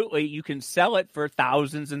 absolutely, you can sell it for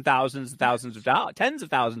thousands and thousands and thousands of dollars, tens of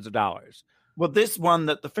thousands of dollars. Well, this one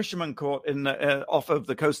that the fishermen caught in off of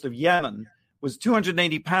the coast of Yemen was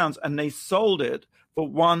 280 pounds, and they sold it for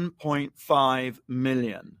 1.5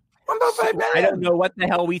 million. 1.5 million. I don't know what the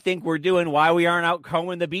hell we think we're doing, why we aren't out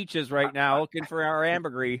combing the beaches right now looking for our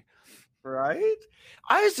ambergris. Right?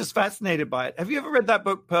 I was just fascinated by it. Have you ever read that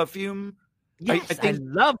book, Perfume? Yes, I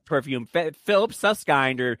love Perfume. Philip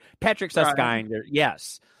Susskind, Patrick Susskind. Right.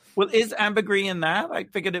 Yes. Well, is ambergris in that? I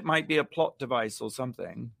figured it might be a plot device or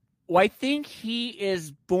something. Well, I think he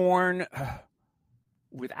is born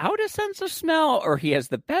without a sense of smell, or he has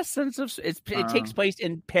the best sense of. It takes place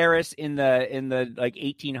in Paris in the like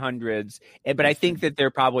 1800s, but I think that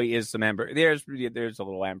there probably is some ambergris. There's a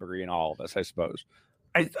little ambergris in all of us, I suppose.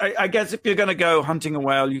 I guess if you're going to go hunting a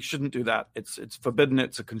whale, you shouldn't do that. It's forbidden.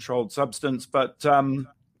 It's a controlled substance. But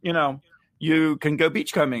you can go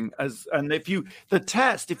beachcombing if you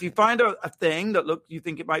find a thing that you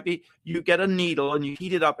think it might be, you get a needle and you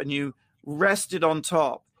heat it up and you rest it on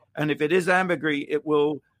top. And if it is ambergris, it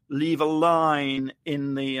will leave a line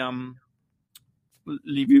in the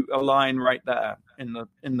leave you a line right there in the.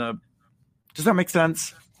 Does that make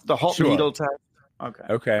sense? The hot needle test.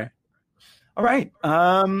 Okay. All right,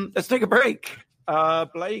 let's take a break.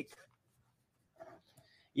 Blake.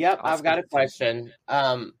 Yep, I've got a question.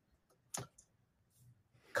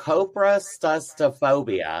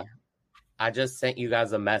 Coprostastophobia. I just sent you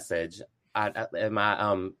guys a message. Am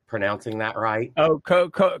I pronouncing that right? Oh,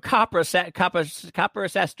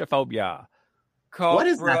 coprostastophobia. What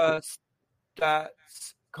is that?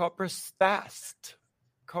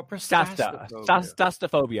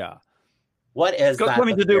 Coprostastophobia. What is that? It's got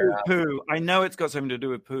something to do with poo. I know it's got something to do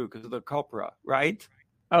with poo because of the copra, right?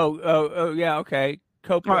 Oh, yeah, okay.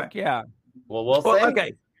 Copra, right. Yeah. Well, we'll see.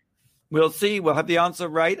 Okay. We'll see. We'll have the answer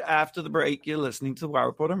right after the break. You're listening to the Wow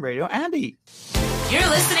Report on Radio Andy. You're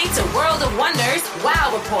listening to World of Wonders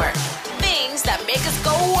Wow Report. Things that make us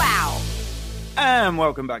go wow. And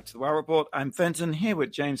welcome back to the Wow Report. I'm Fenton here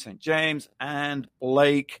with James St. James and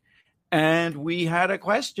Blake. And we had a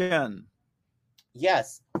question.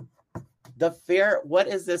 Yes. What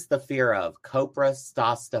is this the fear of?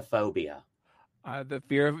 Coprostastophobia. The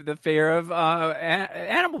fear of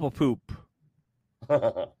animal poop.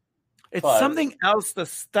 It's something else, the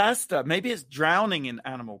stasta. Maybe it's drowning in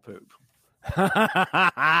animal poop.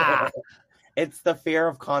 It's the fear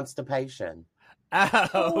of constipation.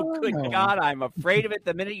 Oh, good God. I'm afraid of it.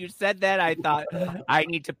 The minute you said that, I thought I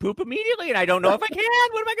need to poop immediately, and I don't know if I can.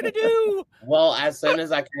 What am I going to do? Well, as soon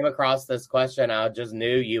as I came across this question, I just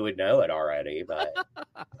knew you would know it already. But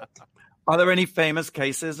are there any famous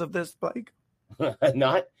cases of this, Blake?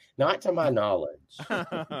 Not to my knowledge.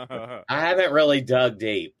 I haven't really dug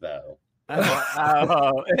deep though.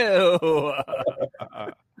 Ew.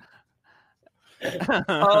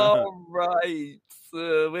 All right.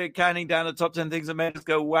 We're counting down the top 10 things that made us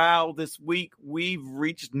go, wow. This week, we've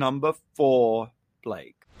reached number 4,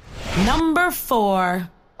 Blake. Number 4.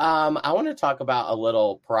 I want to talk about a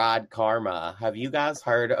little pride karma. Have you guys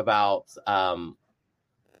heard about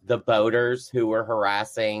the boaters who were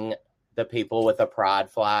harassing the people with a pride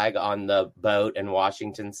flag on the boat in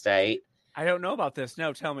Washington State? I don't know about this.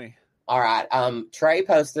 No, tell me. All right. Trey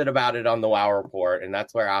posted about it on the WOW Report, and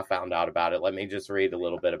that's where I found out about it. Let me just read a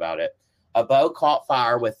little bit about it. A boat caught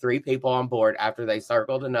fire with 3 people on board after they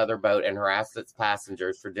circled another boat and harassed its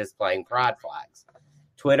passengers for displaying pride flags.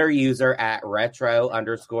 Twitter user at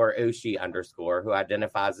retro_ushi_, who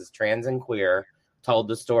identifies as trans and queer, told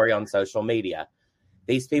the story on social media.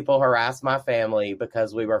 These people harassed my family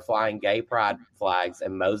because we were flying gay pride flags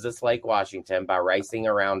in Moses Lake, Washington by racing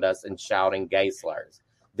around us and shouting gay slurs.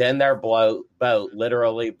 Then their boat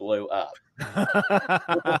literally blew up.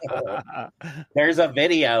 There's a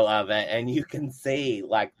video of it, and you can see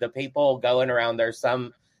like the people going around. There's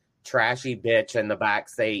some trashy bitch in the back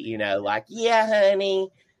seat, like, yeah, honey,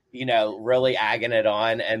 really agging it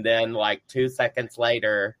on. And then like 2 seconds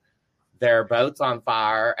later, their boat's on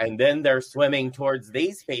fire, and then they're swimming towards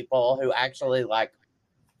these people who actually like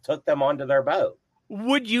took them onto their boat.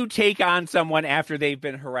 Would you take on someone after they've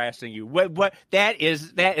been harassing you? What that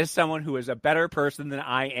is someone who is a better person than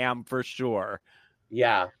I am for sure.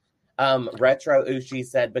 Yeah. Retro Ushi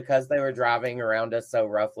said because they were driving around us so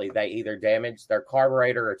roughly, they either damaged their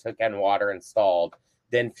carburetor or took in water and stalled.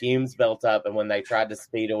 Then fumes built up, and when they tried to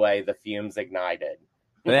speed away, the fumes ignited.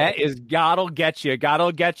 That is God'll get you.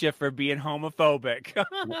 God'll get you for being homophobic.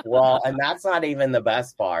 Well, and that's not even the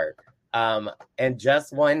best part. And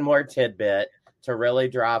just one more tidbit to really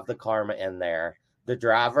drive the karma in there. The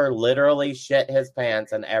driver literally shit his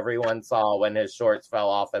pants, and everyone saw when his shorts fell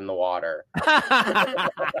off in the water.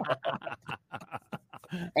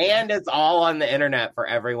 And it's all on the internet for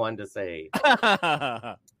everyone to see.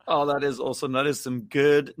 Oh, that is awesome. That is some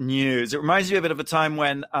good news. It reminds me a bit of a time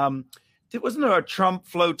when wasn't there a Trump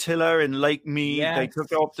flotilla in Lake Mead? Yes. They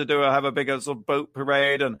took off to have a bigger sort of boat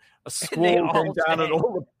parade, and a squall came down and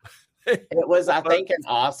all. It was, I think, in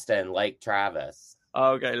Austin, Lake Travis.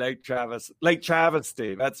 Okay, Lake Travis,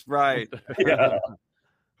 Steve. That's right. Yeah.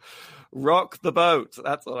 Rock the boat.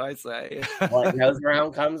 That's what I say. What goes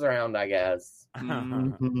around comes around, I guess.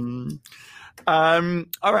 Mm-hmm.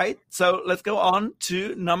 All right, so let's go on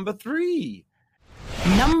to number 3.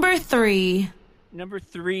 Number 3. Number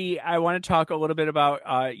 3, I want to talk a little bit about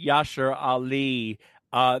Yashar Ali.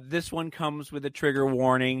 This one comes with a trigger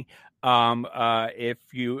warning. If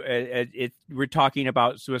we're talking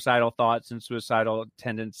about suicidal thoughts and suicidal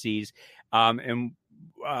tendencies, and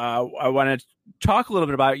I want to talk a little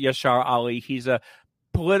bit about Yashar Ali. He's a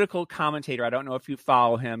political commentator. I don't know if you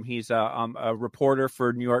follow him. He's a reporter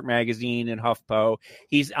for New York Magazine and HuffPo.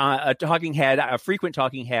 He's a talking head, a frequent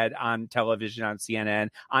talking head on television, on CNN,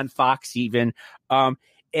 on Fox even.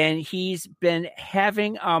 And he's been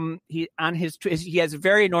having he has a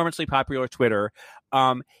very enormously popular Twitter.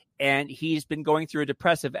 And he's been going through a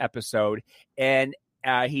depressive episode, and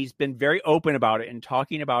he's been very open about it and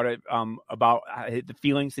talking about it, about the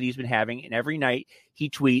feelings that he's been having. And every night he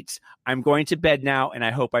tweets, "I'm going to bed now, and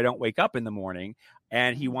I hope I don't wake up in the morning."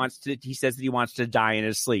 And he says that he wants to die in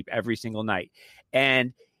his sleep every single night.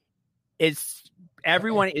 And it's a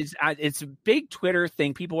big Twitter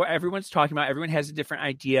thing. Everyone's talking about, everyone has a different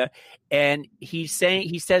idea. And he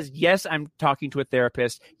says, yes, I'm talking to a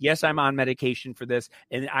therapist. Yes, I'm on medication for this.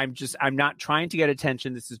 And I'm not trying to get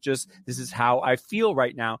attention. This is how I feel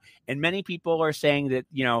right now. And many people are saying that,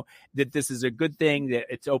 that this is a good thing, that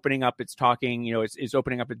it's opening up, it's talking, it's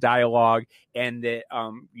opening up a dialogue, and that,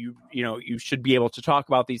 you should be able to talk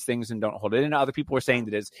about these things and don't hold it in. Other people are saying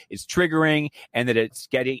that it's triggering, and that it's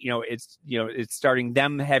getting, it's starting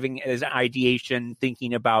them having as ideation,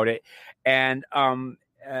 thinking about it. And,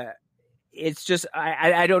 it's just,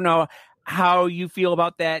 I don't know how you feel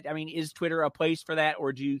about that. I mean, is Twitter a place for that,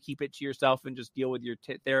 or do you keep it to yourself and just deal with your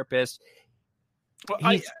therapist?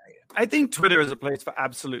 Well, I think Twitter is a place for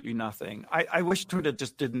absolutely nothing. I wish Twitter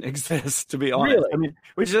just didn't exist, to be honest. Really? I mean,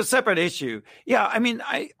 which is a separate issue. Yeah, I mean,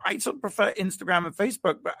 I sort of prefer Instagram and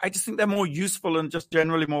Facebook, but I just think they're more useful and just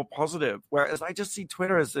generally more positive. Whereas I just see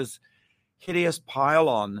Twitter as this hideous pile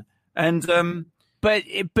on. And but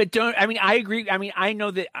don't. I mean, I agree. I mean, I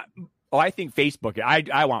know that Oh, I think Facebook.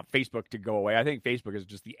 I want Facebook to go away. I think Facebook is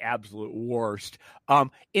just the absolute worst.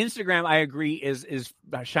 Instagram, I agree, is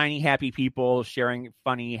shiny, happy people sharing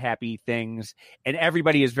funny, happy things, and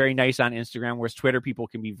everybody is very nice on Instagram. Whereas Twitter, people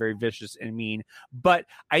can be very vicious and mean. But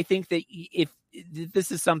I think that if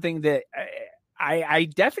this is something that I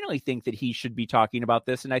definitely think that he should be talking about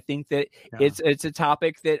this, and I think that it's a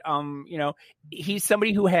topic that he's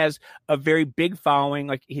somebody who has a very big following.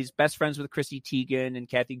 Like, he's best friends with Chrissy Teigen and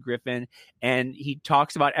Kathy Griffin, and he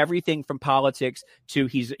talks about everything from politics to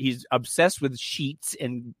he's obsessed with sheets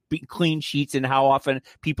and clean sheets and how often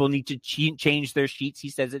people need to change their sheets. He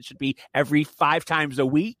says it should be every 5 times a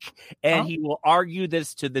week, and he will argue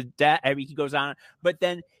this to the death. I mean, he goes on, but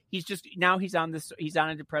then he's on a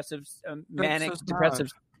depressive, manic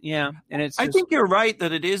depressive. Yeah. And I think you're right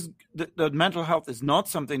that it is that mental health is not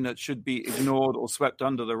something that should be ignored or swept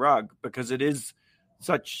under the rug, because it is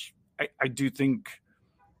such, I do think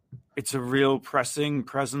it's a real pressing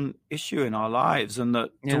present issue in our lives, and that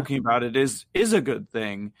talking about it is a good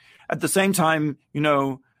thing. At the same time,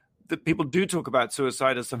 that people do talk about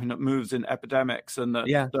suicide as something that moves in epidemics, and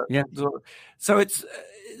so it's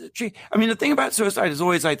I mean, the thing about suicide is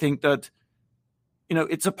always, I think, that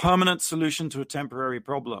it's a permanent solution to a temporary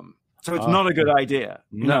problem, so it's not a good idea.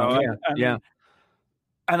 And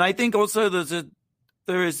I think also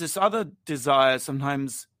there is this other desire.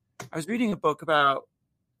 Sometimes I've been reading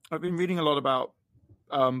a lot about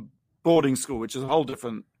boarding school, which is a whole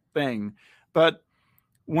different thing, but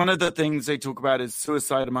one of the things they talk about is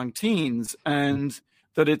suicide among teens, and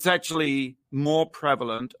that it's actually more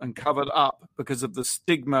prevalent and covered up because of the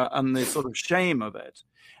stigma and the sort of shame of it.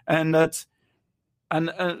 And that,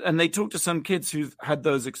 and they talked to some kids who've had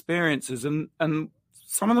those experiences, and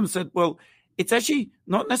some of them said, well, it's actually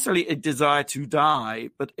not necessarily a desire to die,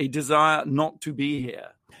 but a desire not to be here.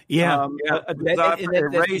 A desire for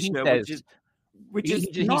erasure,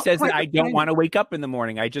 he says that I don't want to wake up in the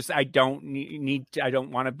morning. I don't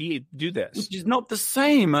want to do this. Which is not the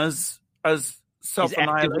same as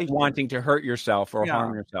self-annihilation, wanting to hurt yourself or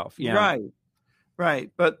harm yourself. Yeah. Right.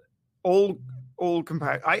 But all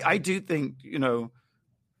compared, I do think,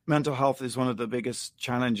 mental health is one of the biggest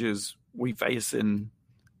challenges we face in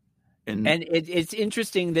And it's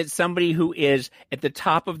interesting that somebody who is at the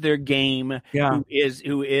top of their game,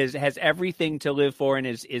 who has everything to live for and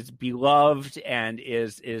is beloved and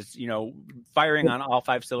is firing on all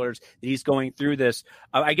five cylinders, that he's going through this.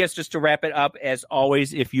 I guess just to wrap it up, as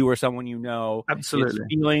always, if you or someone absolutely is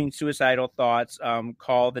feeling suicidal thoughts,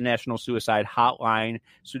 call the National Suicide Hotline.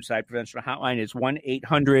 Suicide Prevention Hotline is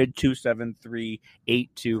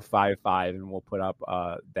 1-800-273-8255, and we'll put up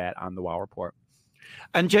that on the WOW Report.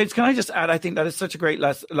 And James, can I just add, I think that is such a great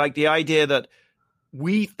lesson, like the idea that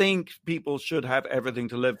we think people should have everything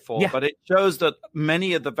to live for, but it shows that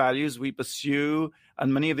many of the values we pursue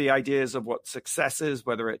and many of the ideas of what success is,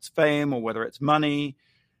 whether it's fame or whether it's money,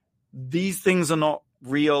 these things are not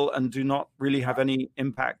real and do not really have any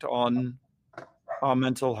impact on our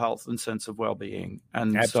mental health and sense of well-being.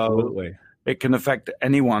 And absolutely, so it can affect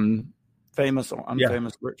anyone, famous or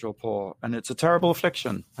unfamous, rich or poor. And it's a terrible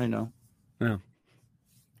affliction, I know. Yeah.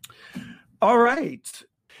 All right.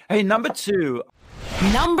 Hey, number two.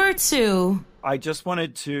 I just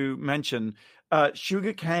wanted to mention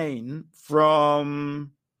Sugar Cane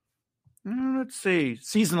from,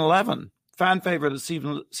 season 11, fan favorite of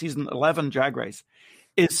season 11 Drag Race,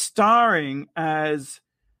 is starring as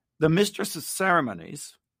the Mistress of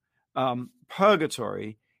Ceremonies,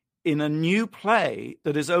 Purgatory, in a new play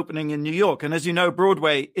that is opening in New York. And as you know,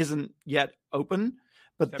 Broadway isn't yet open,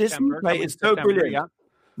 but this new play is so brilliant. Yeah.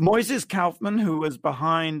 Moises Kaufman, who was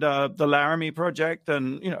behind the Laramie Project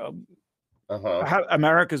and,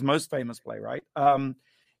 America's most famous playwright,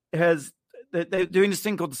 they're doing this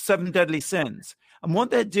thing called the 7 Deadly Sins. And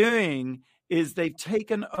what they're doing is they've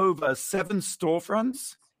taken over 7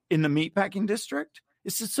 storefronts in the meatpacking district.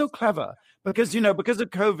 This is so clever because, because of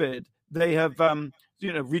COVID, they have,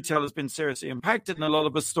 retail has been seriously impacted and a lot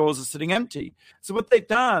of the stores are sitting empty. So what they've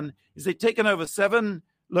done is they've taken over 7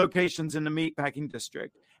 locations in the meatpacking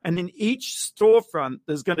district. And in each storefront,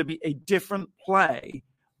 there's going to be a different play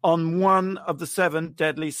on one of the 7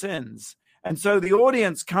 deadly sins. And so the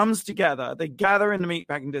audience comes together, they gather in the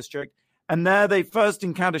meatpacking district, and there they first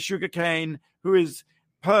encounter Sugar Cane, who is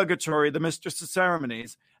Purgatory, the Mistress of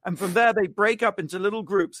Ceremonies. And from there, they break up into little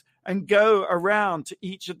groups and go around to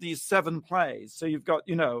each of these 7 plays. So you've got,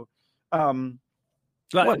 the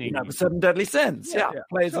 7 deadly sins.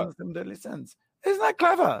 Plays on the 7 deadly sins. Isn't that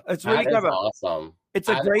clever? It's really clever. Awesome. It's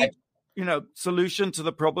a great. solution to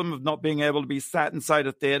the problem of not being able to be sat inside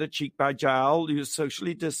a theater cheek by jowl. You're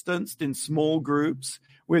socially distanced in small groups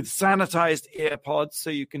with sanitized earpods so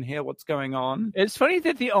you can hear what's going on. It's funny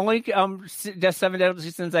that the only seven deadly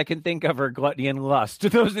sins I can think of are gluttony and lust.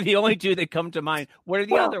 Those are the only two that come to mind. What are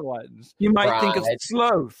the other ones? You might think of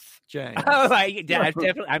sloth, James. Oh,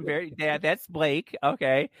 definitely. I'm very. Yeah, that's Blake.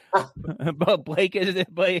 Okay, but Blake is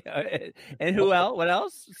Blake. And who else? What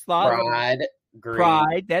else? Sloth.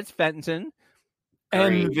 Pride. That's Fenton.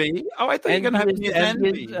 Envy. Oh, I thought you were going to have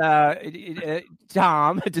envy.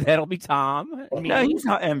 Tom. That'll be Tom. No, he's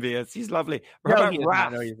not envious. He's lovely. No,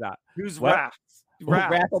 Wrath. No, he's not. Who's Wrath?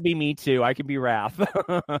 Wrath will be me too. I can be Wrath.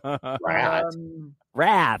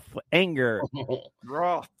 Wrath. Anger.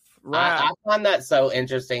 Wrath. I find that so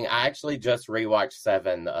interesting. I actually just rewatched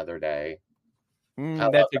Seven the other day.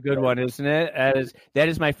 That's a good one, isn't it? That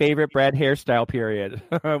is my favorite Brad hairstyle period.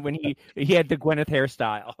 When he had the Gwyneth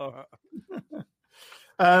hairstyle.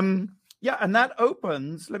 Yeah, and that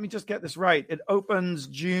opens, let me just get this right. It opens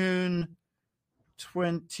June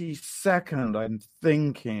 22nd, I'm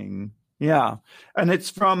thinking. Yeah. And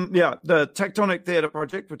it's from the Tectonic Theater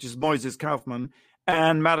Project, which is Moises Kaufman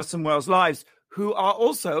and Madison Wells Lives, who are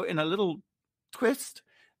also, in a little twist,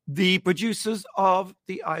 the producers of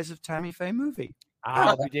the Eyes of Tammy Faye movie.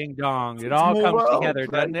 Ding dong. It all comes together,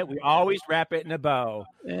 doesn't it? We always wrap it in a bow.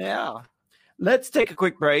 Yeah. Let's take a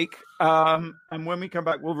quick break. And when we come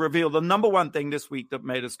back, we'll reveal the number one thing this week that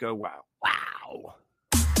made us go, wow. Wow.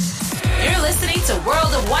 You're listening to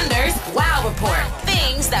World of Wonders Wow Report.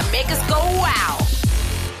 Things that make us go wow.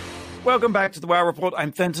 Welcome back to the Wow Report.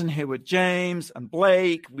 I'm Fenton here with James and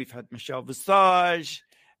Blake. We've had Michelle Visage.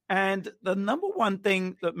 And the number one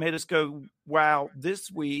thing that made us go wow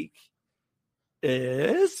this week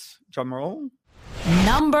is, drumroll,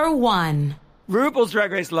 number one. RuPaul's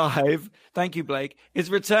Drag Race Live, thank you, Blake, is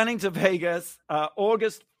returning to Vegas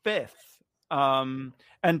August 5th. And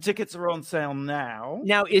tickets are on sale now.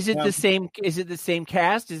 Now, is it the same? Is it the same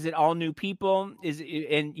cast? Is it all new people? Is it?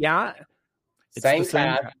 And it's same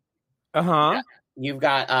cast. Yeah. You've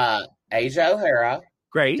got Asia O'Hara,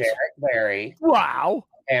 great, Derek Barry, wow,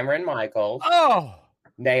 Cameron Michaels,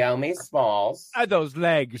 Naomi Smalls, those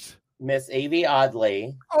legs, Miss Evie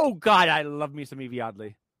Oddly. Oh God, I love me some Evie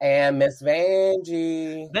Oddly. And Miss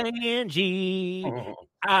Vanjie.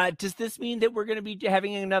 Does this mean that we're going to be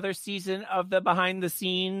having another season of the behind the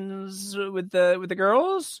scenes with the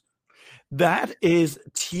girls? That is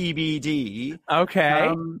TBD.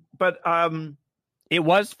 Okay, but it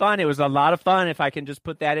was fun. It was a lot of fun. If I can just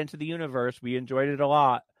put that into the universe, we enjoyed it a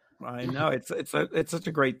lot. I know it's such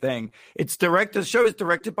a great thing. The show is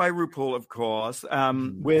directed by RuPaul, of course,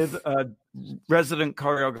 with resident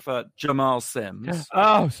choreographer Jamal Sims.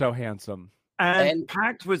 Oh, so handsome. And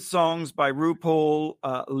packed with songs by RuPaul,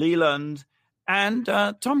 Leland, and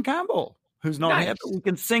Tom Campbell, who's not here, but we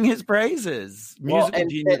can sing his praises. Musical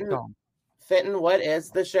genius Tom. Fenton, what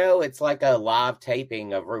is the show? It's like a live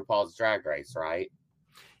taping of RuPaul's Drag Race, right?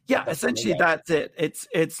 Yeah, essentially that's it.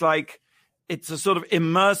 It's like, it's a sort of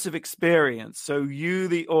immersive experience. So you,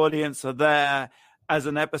 the audience, are there as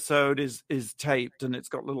an episode is taped, and it's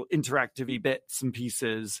got little interactive bits and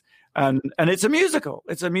pieces. And it's a musical.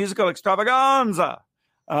 It's a musical extravaganza.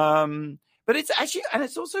 But it's actually, and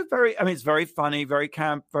it's also it's very funny, very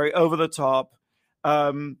camp, very over the top,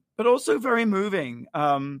 but also very moving.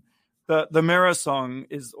 The Mirror song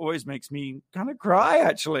always makes me kind of cry,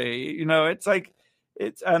 actually. It's like,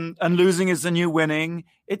 and losing is the new winning.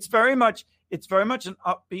 It's very much an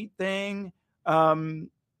upbeat thing,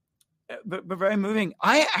 but very moving.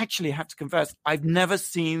 I actually have to confess, I've never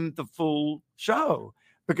seen the full show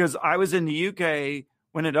because I was in the UK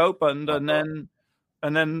when it opened, and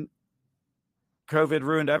then COVID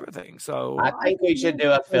ruined everything. So I think we should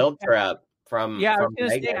do a field trip from. Yeah, from I was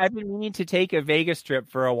going to say, I've been meaning to take a Vegas trip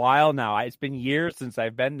for a while now. It's been years since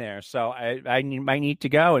I've been there, so I need to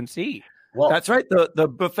go and see. Well, that's right. The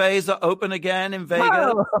buffets are open again in Vegas.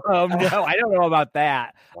 No, I don't know about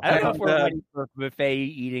that. I don't know if we're ready for buffet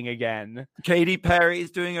eating again. Katy Perry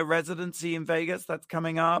is doing a residency in Vegas. That's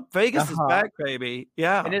coming up. Vegas is back, baby.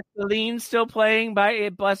 Yeah. And is Celine still playing?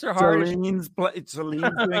 Bless her heart. Celine's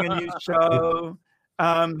doing a new show.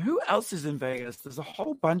 Who else is in Vegas? There's a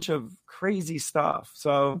whole bunch of crazy stuff.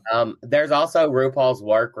 So there's also RuPaul's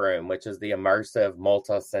Workroom, which is the immersive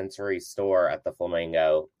multi-sensory store at the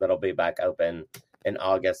Flamingo that'll be back open in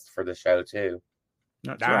August for the show too.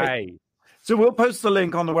 That's right. So we'll post the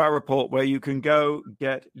link on the Wow Report where you can go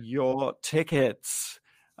get your tickets.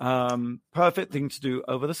 Perfect thing to do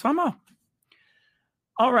over the summer.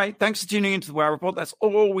 All right. Thanks for tuning into the Wow Report. That's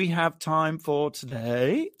all we have time for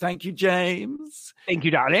today. Thank you, James. Thank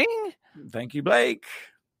you, darling. Thank you, Blake.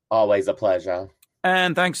 Always a pleasure.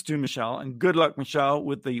 And thanks to Michelle. And good luck, Michelle,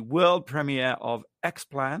 with the world premiere of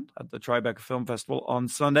X-Plan at the Tribeca Film Festival on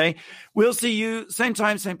Sunday. We'll see you same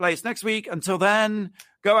time, same place next week. Until then,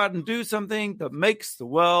 go out and do something that makes the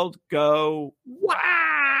world go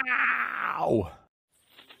wow.